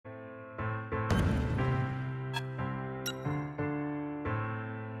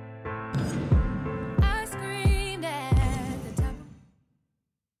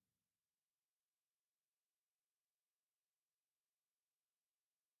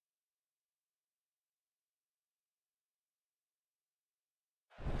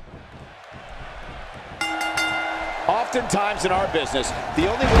Oftentimes in our business, the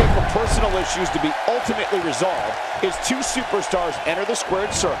only way for personal issues to be ultimately resolved is two superstars enter the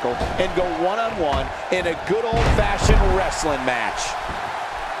squared circle and go one-on-one in a good old-fashioned wrestling match.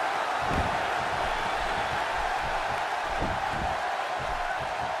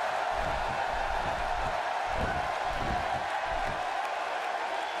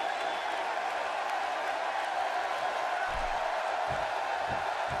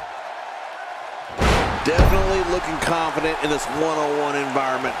 Definitely looking confident in this one-on-one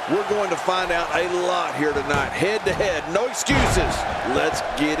environment. We're going to find out a lot here tonight. Head-to-head, no excuses. Let's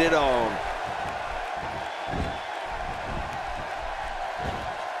get it on.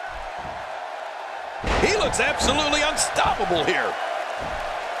 He looks absolutely unstoppable here.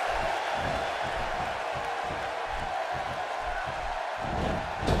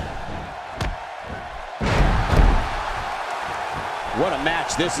 What a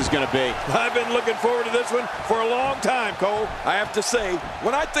match this is going to be. I've been looking forward to this one for a long time, Cole. I have to say,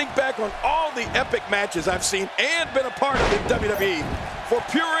 when I think back on all the epic matches I've seen and been a part of in WWE, for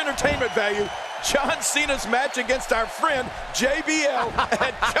pure entertainment value, John Cena's match against our friend JBL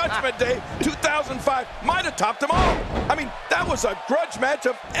at Judgment Day 2005 might have topped them all. I mean, that was a grudge match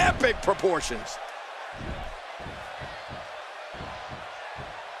of epic proportions.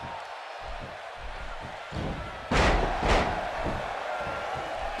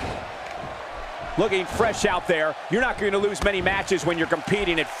 Looking fresh out there. You're not going to lose many matches when you're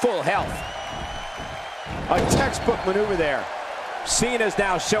competing at full health. A textbook maneuver there. Cena's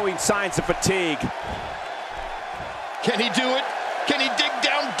now showing signs of fatigue. Can he do it? Can he dig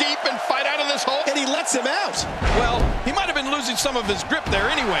down deep and fight out of this hole? And he lets him out. Well, he might have been losing some of his grip there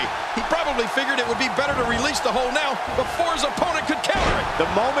anyway. He probably figured it would be better to release the hole now before his opponent could counter it. The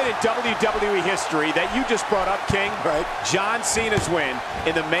moment in WWE history that you just brought up, King, right? John Cena's win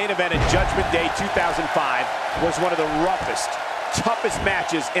in the main event at Judgment Day 2005 was one of the roughest, toughest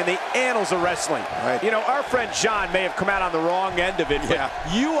matches in the annals of wrestling. Right. You know, our friend John may have come out on the wrong end of it, but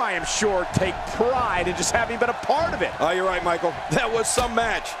you, I am sure, take pride in just having been a part of it. Oh, you're right, Michael. That was some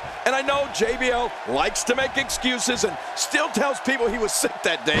match. And I know JBL likes to make excuses and still tells people he was sick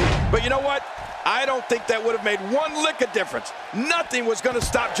that day. But you know what? I don't think that would have made one lick of difference. Nothing was going to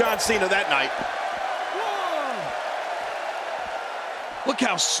stop John Cena that night. Look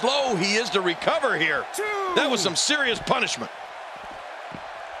how slow he is to recover here. That was some serious punishment.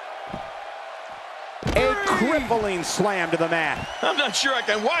 A crippling slam to the mat. I'm not sure I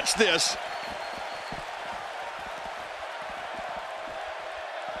can watch this.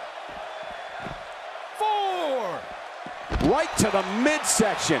 Right to the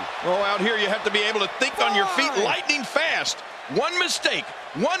midsection. Oh, out here you have to be able to think on your feet lightning fast. One mistake,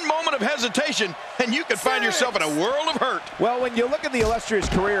 one moment of hesitation, and you could find yourself in a world of hurt. Well, when you look at the illustrious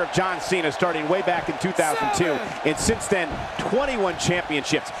career of John Cena starting way back in 2002, and since then, 21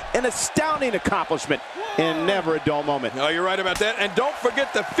 championships, an astounding accomplishment, and never a dull moment. Oh, you're right about that. And don't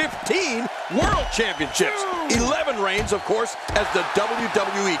forget the 15 World Championships. 11 reigns, of course, as the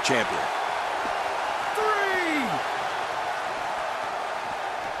WWE Champion.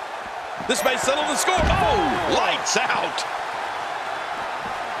 This may settle the score. Oh, lights out.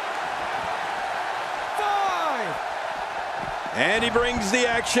 5. And he brings the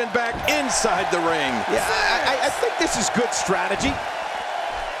action back inside the ring. Yeah, I think this is good strategy.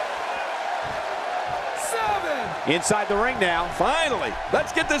 7. Inside the ring now. Finally,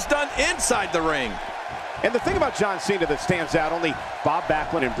 let's get this done inside the ring. And the thing about John Cena that stands out, only Bob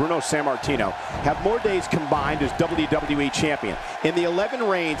Backlund and Bruno Sammartino have more days combined as WWE Champion. In the 11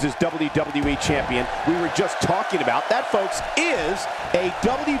 reigns as WWE Champion we were just talking about, that, folks, is a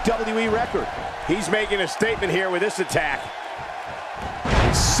WWE record. He's making a statement here with this attack.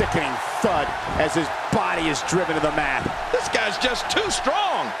 A sickening thud as his body is driven to the mat. This guy's just too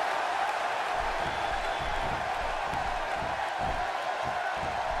strong.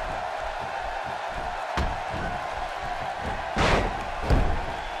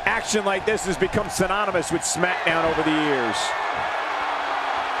 Action like this has become synonymous with SmackDown over the years.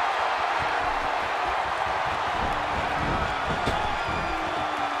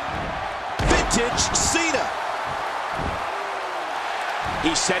 Vintage Cena.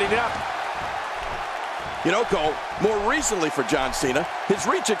 He's setting it up. You know, Cole, more recently for John Cena, his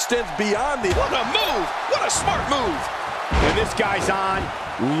reach extends beyond the... What a move! What a smart move! When this guy's on,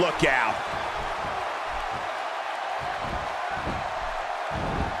 look out.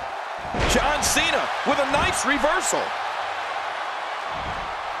 John Cena with a nice reversal.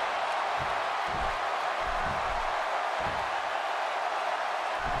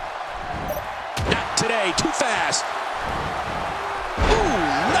 Not today, too fast. Ooh,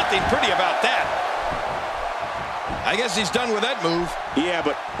 nothing pretty about that. I guess he's done with that move. Yeah,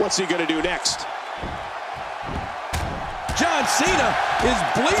 but what's he going to do next? John Cena is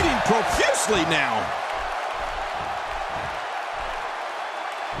bleeding profusely now.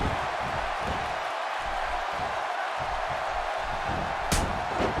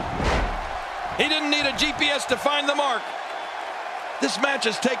 He didn't need a GPS to find the mark. This match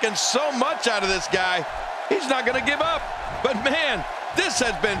has taken so much out of this guy. He's not going to give up. But man, this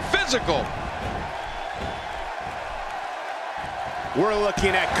has been physical. We're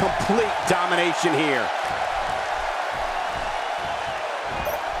looking at complete domination here.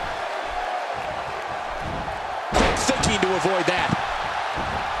 Quick thinking to avoid that.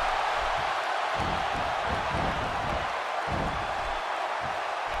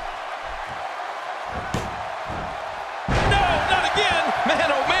 No, not again.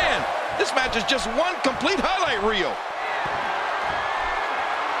 Man, oh man. This match is just one complete highlight reel.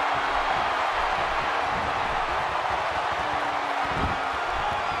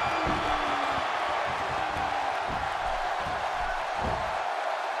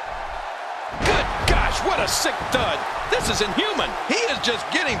 What a sick thud. This is inhuman. He is just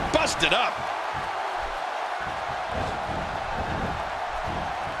getting busted up.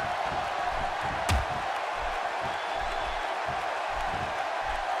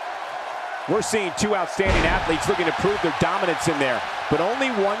 We're seeing two outstanding athletes looking to prove their dominance in there, but only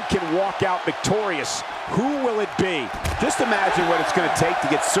one can walk out victorious. Who will it be? Just imagine what it's going to take to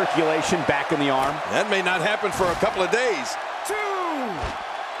get circulation back in the arm. That may not happen for a couple of days. 2.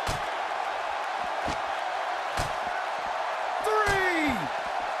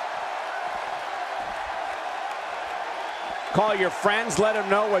 Call your friends, let them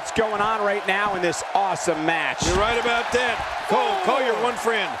know what's going on right now in this awesome match. You're right about that. Cole, call your one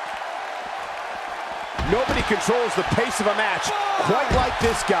friend. Nobody controls the pace of a match quite like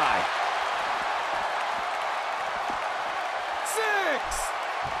this guy.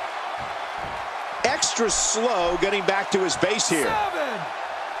 6. Extra slow getting back to his base here. 7.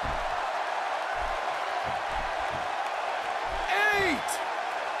 8.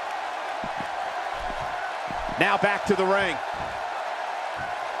 Now back to the ring.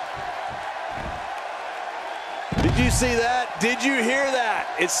 Did you see that? Did you hear that?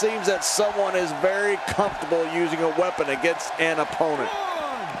 It seems that someone is very comfortable using a weapon against an opponent.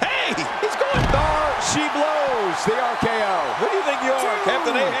 Hey, he's going. There she blows the RKO. Who do you think you are,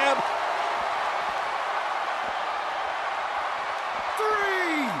 Captain Ahab?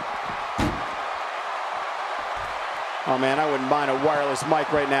 3. Oh man, I wouldn't mind a wireless mic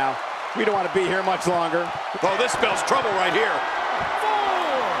right now. We don't want to be here much longer. Oh, this spells trouble right here. 4.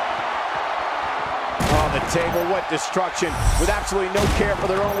 Oh, the table, what destruction. With absolutely no care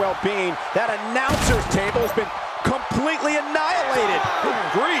for their own well-being. That announcer's table has been completely annihilated. Good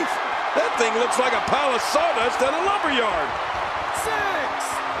grief. That thing looks like a pile of sawdust at a lumberyard.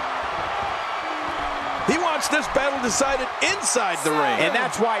 6. He wants this battle decided inside the ring. And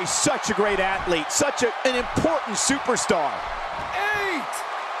that's why he's such a great athlete, such an important superstar. 8.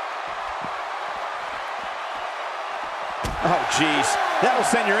 Oh, geez. That'll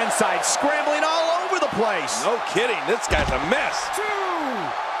send your insides scrambling all over the place. No kidding. This guy's a mess. 2. 3.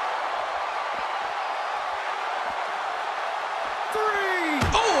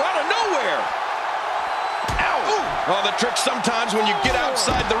 Oh, out of nowhere. Ow. Oh, the trick sometimes when you get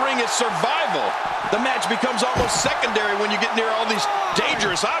outside the ring is survival. The match becomes almost secondary when you get near all these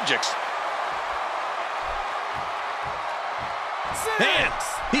dangerous objects. Man,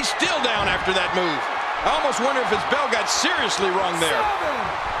 he's still down after that move. I almost wonder if his bell got seriously wrong there. 7.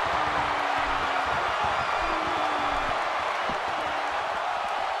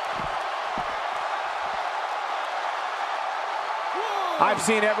 I've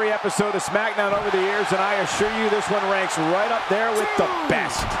seen every episode of SmackDown over the years, and I assure you this one ranks right up there with the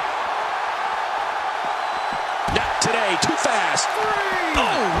best. Not today, too fast. 3.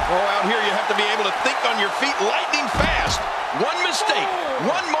 Oh, out here you have to be able to think on your feet lightning fast. One mistake,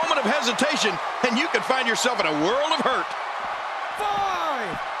 one moment of hesitation, and you can find yourself in a world of hurt.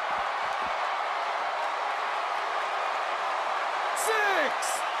 5.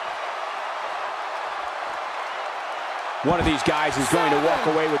 6. One of these guys is going to walk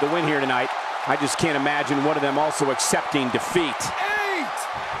away with the win here tonight. I just can't imagine one of them also accepting defeat. 8.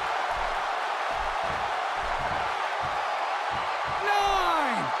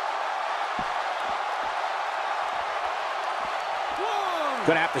 9.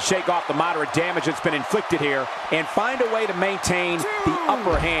 Going to have to shake off the moderate damage that's been inflicted here and find a way to maintain the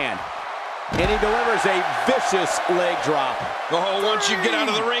upper hand. And he delivers a vicious leg drop. Oh, once you get out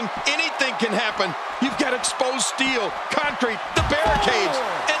of the ring, anything can happen. You've got exposed steel, concrete, the barricades,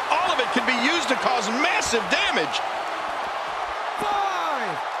 and all of it can be used to cause massive damage.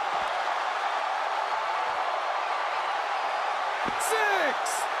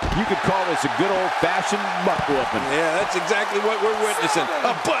 You could call this a good old-fashioned butt whooping. Yeah, that's exactly what we're witnessing.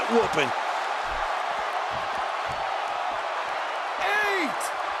 A butt whooping.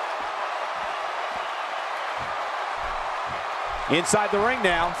 8. Inside the ring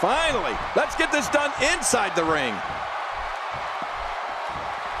now. Finally, let's get this done inside the ring.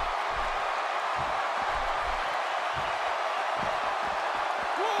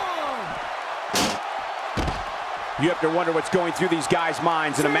 You have to wonder what's going through these guys'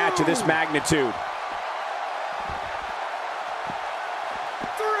 minds in a match of this magnitude.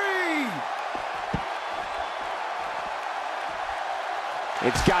 3.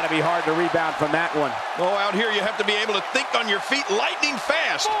 It's got to be hard to rebound from that one. Oh, out here you have to be able to think on your feet lightning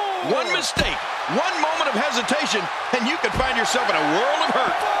fast. 4. One mistake, one moment of hesitation, and you could find yourself in a world of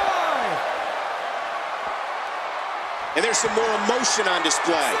hurt. 5. And there's some more emotion on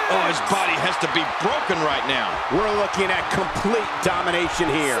display. Oh, his body has to be broken right now. We're looking at complete domination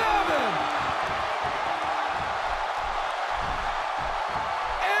here. 7.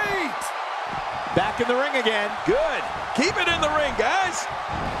 8. Back in the ring again. Good. Keep it in the ring, guys.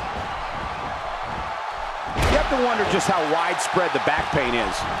 You have to wonder just how widespread the back pain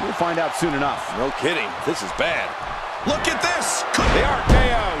is. We'll find out soon enough. No kidding. This is bad. Look at this. The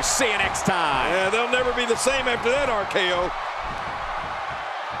RKO. See you next time. Yeah, they'll never be the same after that RKO.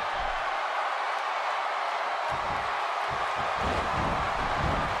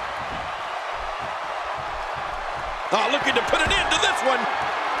 Oh, looking to put an end to this one.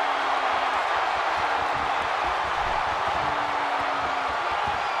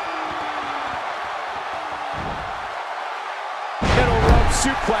 Middle rope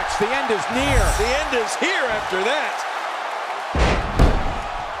suplex. The end is near. The end is here after that.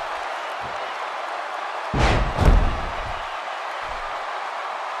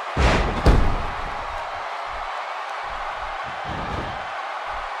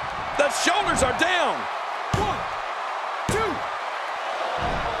 The shoulders are down. 1, 2.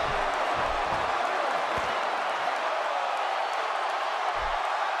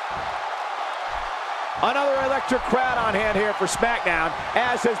 Another electric crowd on hand here for SmackDown,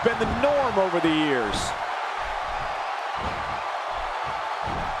 as has been the norm over the years.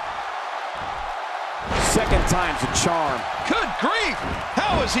 Second time's a charm. Good grief.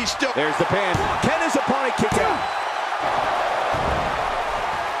 How is he still? There's the pin. Can his opponent kick out?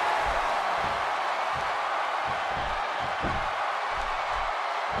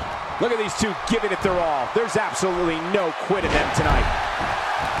 Look at these two giving it their all. There's absolutely no quit in them tonight.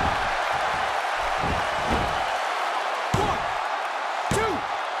 1, 2.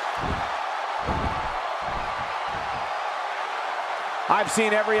 I've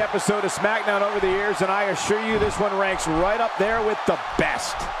seen every episode of SmackDown over the years, and I assure you this one ranks right up there with the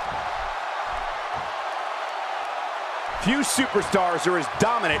best. Few superstars are as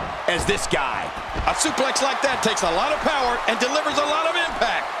dominant as this guy. A suplex like that takes a lot of power and delivers a lot of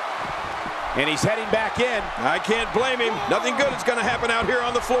impact. And he's heading back in. I can't blame him. Nothing good is going to happen out here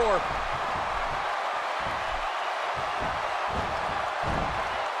on the floor.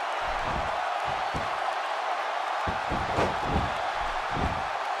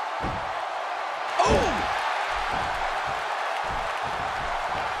 Oh!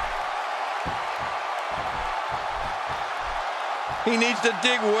 He needs to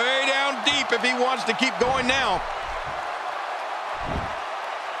dig way down deep if he wants to keep going now.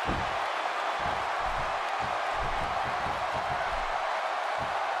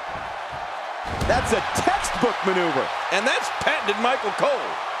 That's a textbook maneuver. And that's patented Michael Cole.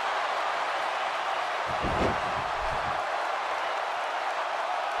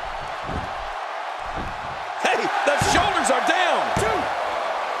 Hey, the shoulders are down. 2.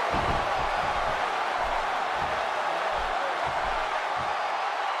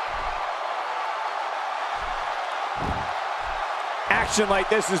 Action like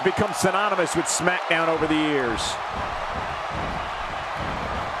this has become synonymous with SmackDown over the years.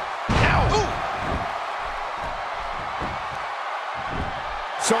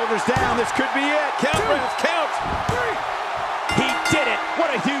 Shoulders down, this could be it. Count, Ref, count. 3. He did it.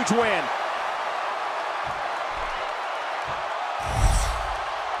 What a huge win.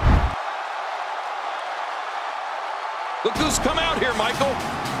 Look who's come out here, Michael.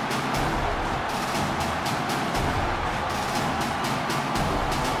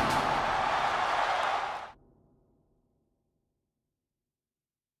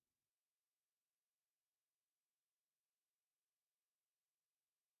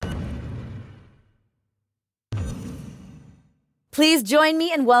 Please join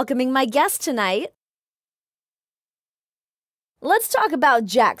me in welcoming my guest tonight. Let's talk about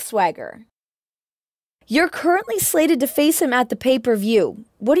Jack Swagger. You're currently slated to face him at the pay-per-view.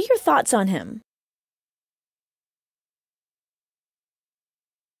 What are your thoughts on him?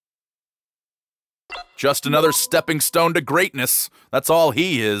 Just another stepping stone to greatness. That's all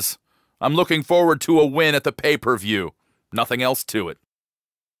he is. I'm looking forward to a win at the pay-per-view. Nothing else to it.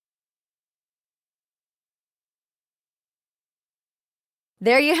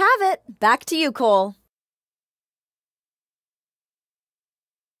 There you have it. Back to you, Cole.